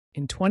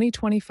In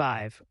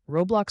 2025,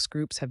 Roblox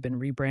groups have been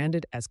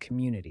rebranded as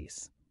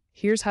communities.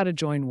 Here's how to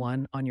join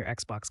one on your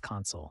Xbox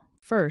console.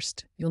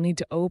 First, you'll need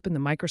to open the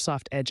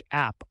Microsoft Edge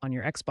app on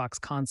your Xbox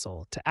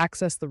console to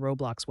access the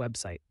Roblox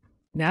website.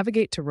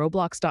 Navigate to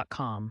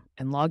roblox.com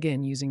and log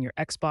in using your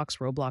Xbox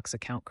Roblox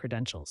account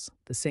credentials,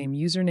 the same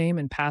username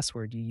and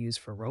password you use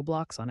for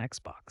Roblox on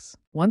Xbox.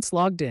 Once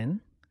logged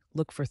in,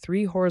 look for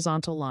three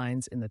horizontal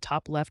lines in the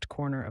top left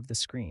corner of the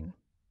screen.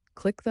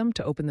 Click them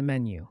to open the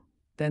menu,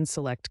 then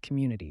select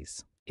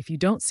Communities. If you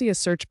don't see a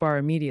search bar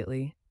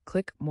immediately,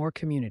 click More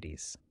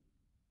Communities.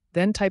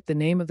 Then type the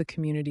name of the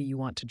community you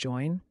want to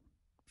join,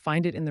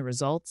 find it in the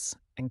results,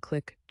 and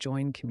click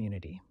Join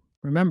Community.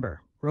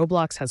 Remember,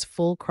 Roblox has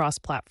full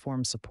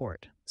cross-platform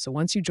support, so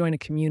once you join a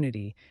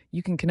community,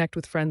 you can connect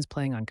with friends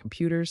playing on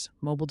computers,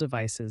 mobile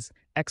devices,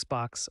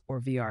 Xbox, or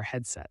VR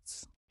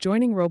headsets.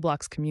 Joining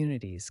Roblox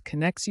communities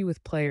connects you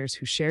with players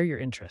who share your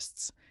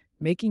interests,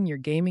 making your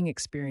gaming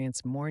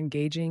experience more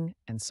engaging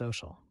and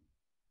social.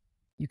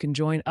 You can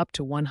join up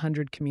to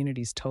 100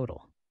 communities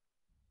total.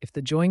 If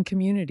the Join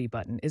Community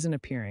button isn't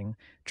appearing,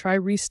 try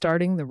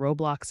restarting the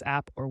Roblox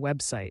app or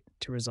website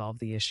to resolve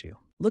the issue.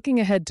 Looking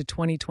ahead to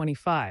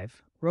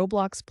 2025,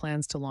 Roblox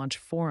plans to launch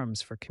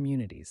forums for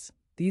communities.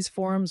 These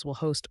forums will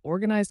host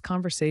organized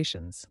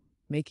conversations,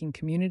 making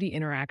community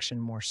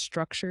interaction more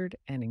structured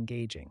and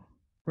engaging.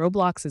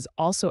 Roblox is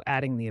also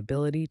adding the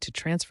ability to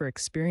transfer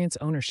experience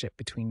ownership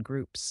between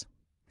groups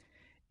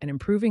and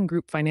improving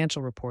group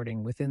financial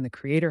reporting within the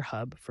Creator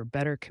Hub for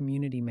better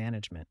community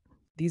management.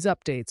 These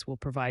updates will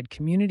provide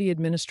community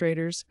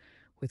administrators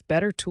with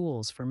better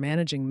tools for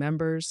managing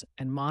members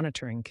and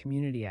monitoring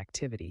community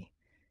activity,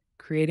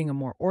 creating a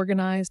more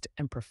organized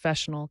and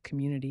professional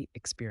community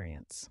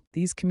experience.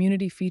 These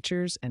community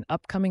features and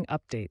upcoming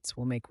updates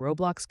will make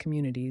Roblox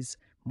communities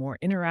more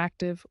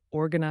interactive,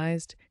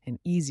 organized, and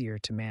easier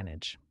to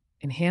manage,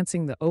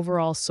 enhancing the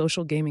overall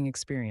social gaming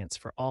experience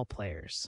for all players.